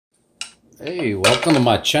Hey, welcome to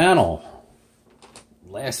my channel.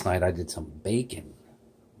 Last night I did some bacon.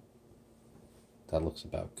 That looks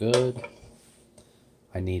about good.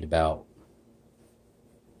 I need about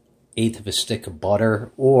 1/8 of a stick of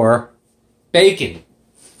butter or bacon.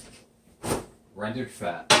 Rendered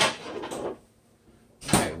fat.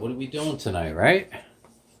 Alright, what are we doing tonight, right?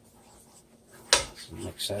 Let's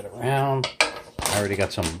mix that around. I already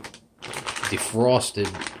got some defrosted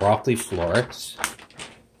broccoli florets.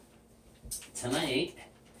 Tonight,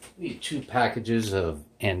 we have 2 packages of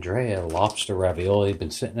Andrea Lobster Ravioli.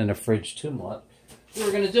 Been sitting in the fridge too much. We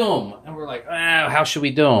were going to do them. And we're like, how should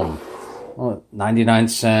we do them? Well, 99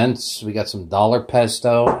 cents. We got some dollar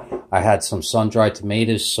pesto. I had some sun-dried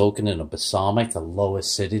tomatoes soaking in a balsamic, a low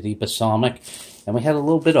acidity balsamic. And we had a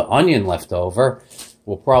little bit of onion left over.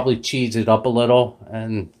 We'll probably cheese it up a little.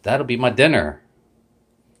 And that'll be my dinner.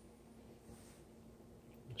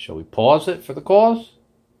 Shall we pause it for the cause?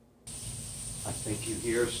 I think you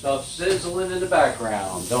hear stuff sizzling in the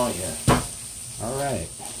background, don't you? Alright.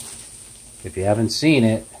 If you haven't seen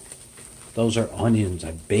it, those are onions.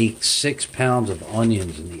 I baked 6 pounds of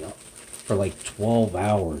onions in the oven for like 12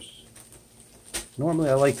 hours.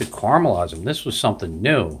 Normally I like to caramelize them. This was something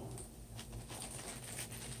new.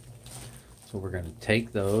 So we're going to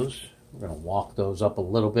take those. We're going to walk those up a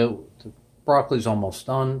little bit. The broccoli's almost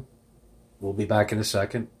done. We'll be back in a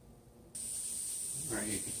second. Alright,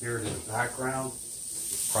 you can hear it in the background.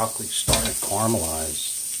 Broccoli's starting to caramelize.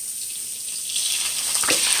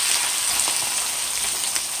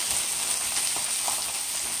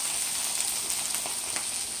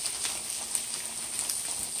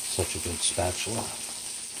 Such a good spatula.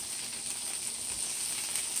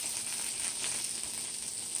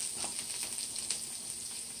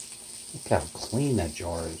 Look how clean that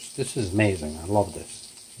jar is. This is amazing. I love this.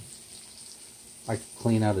 I can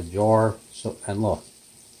clean out a jar, and look,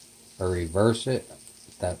 if I reverse it,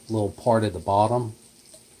 that little part at the bottom,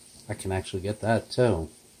 I can actually get that too.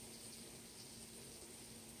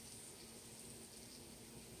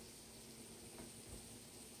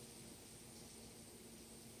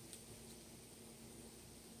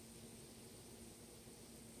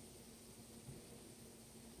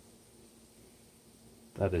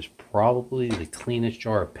 That is probably the cleanest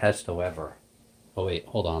jar of pesto ever. Oh wait,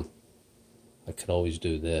 hold on. I could always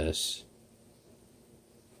do this.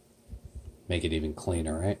 Make it even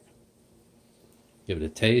cleaner, right? Give it a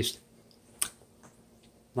taste.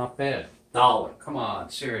 Not bad. $1. Come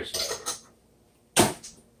on, seriously.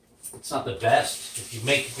 It's not the best. If you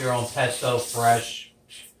make your own pesto fresh,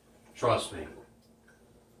 trust me,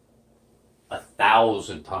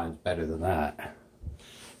 1,000 times better than that.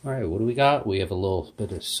 Alright, what do we got? We have a little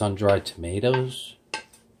bit of sun-dried tomatoes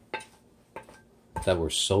that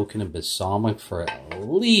were soaking in balsamic for at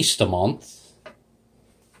least a month.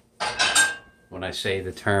 When I say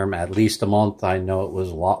the term at least a month, I know it was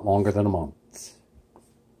a lot longer than a month.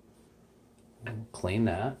 Clean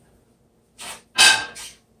that.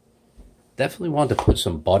 Definitely wanted to put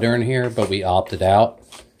some butter in here, but we opted out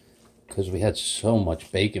because we had so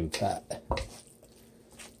much bacon fat.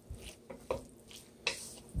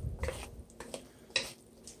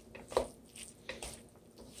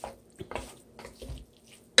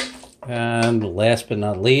 And last but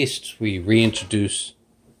not least, we reintroduce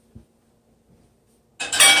the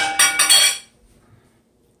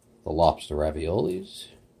lobster raviolis.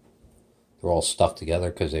 They're all stuck together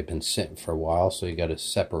because they've been sitting for a while, so you got to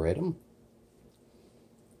separate them.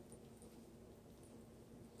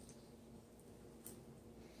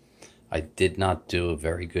 I did not do a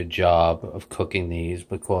very good job of cooking these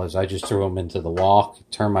because I just threw them into the wok,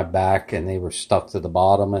 turned my back, and they were stuck to the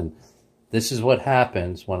bottom. And this is what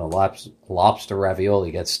happens when a lobster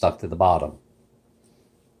ravioli gets stuck to the bottom.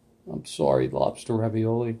 I'm sorry, lobster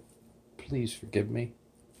ravioli. Please forgive me.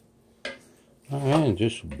 Alright, and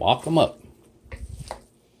just wok them up.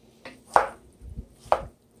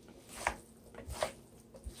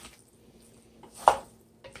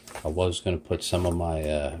 I was going to put some of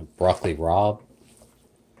my broccoli rabe,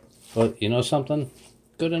 but you know something?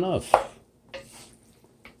 Good enough.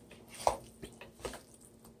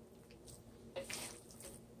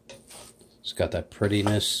 It's got that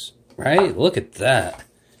prettiness, right? Look at that.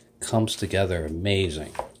 Comes together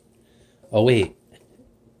amazing. Oh wait,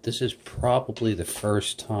 this is probably the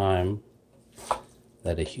first time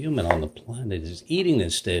that a human on the planet is eating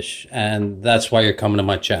this dish, and that's why you're coming to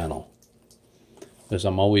my channel. Because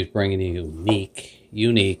I'm always bringing you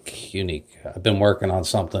unique. I've been working on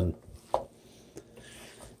something.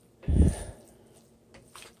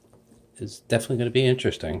 It's definitely going to be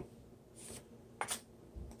interesting.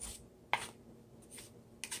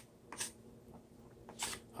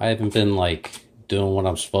 I haven't been like doing what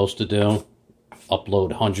I'm supposed to do.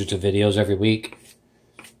 Upload hundreds of videos every week.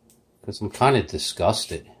 Because I'm kind of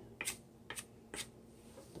disgusted.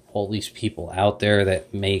 All these people out there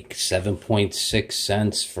that make 7.6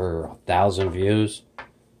 cents for 1,000 views.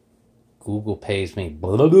 Google pays me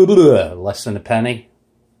less than a penny.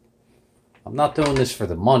 I'm not doing this for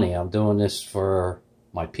the money. I'm doing this for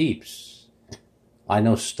my peeps. I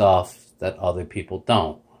know stuff that other people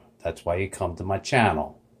don't. That's why you come to my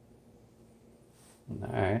channel.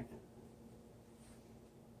 Alright.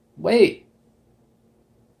 Wait.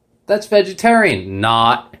 That's vegetarian.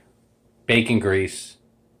 Not bacon grease.